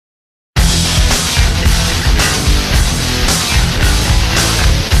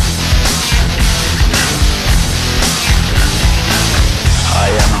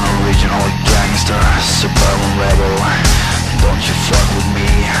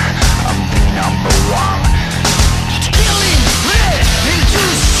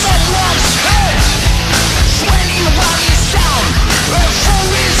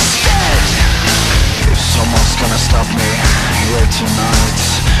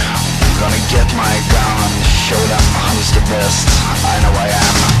best, I know I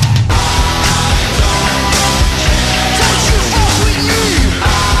am. Don't you fuck with me.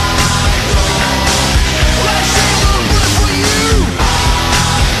 Let's save a little bullet for you.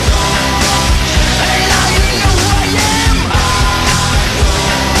 And now you know who I am.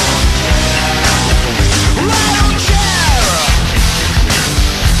 I don't care.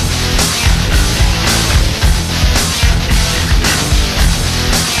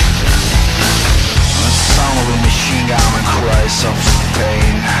 The sound of a machine gun and cries of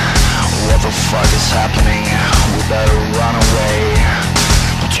pain. What the fuck is happening? We better run away.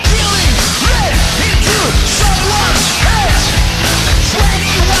 But killing red into someone's head.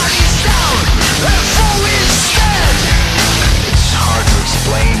 21 is down and 4 is dead. It's hard to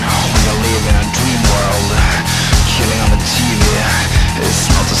explain. We are living in a dream world. Killing on the TV is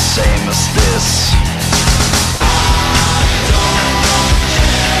not the same as this.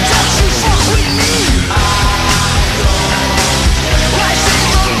 Don't you fuck with me. I save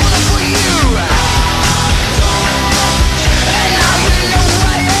a bullet for you. And now you know who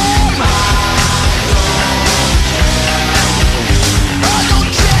I am. I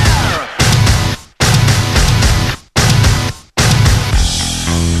don't care.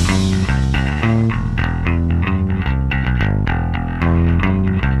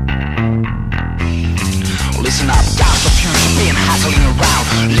 Listen up, got the future being hassling around.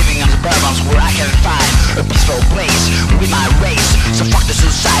 Living on the suburbans where I can find a peaceful place with my race. So fuck the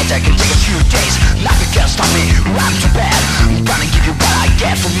society, I can take a few days. Nothing can stop me, I'm too bad. I'm gonna give you what I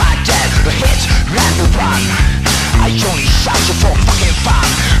get from my dad. A hit, and a run. I only shout you for fucking fun.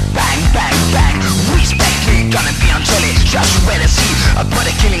 Bang, bang, bang, respect me. Gonna be on telly, just wait and see. I put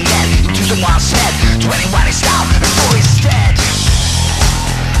a killing dead into someone's head. 21 is down and 4 is dead.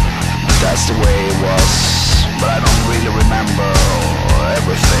 That's the way it was, but I don't really remember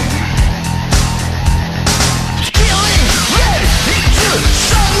everything. Killing red into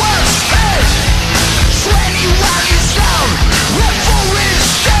someone's head. 21 is down and 4 is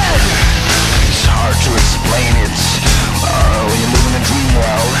dead. It's hard to explain it when you live in a dream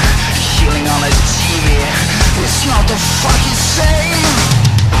world. Killing on a TV, it's not the fucking same.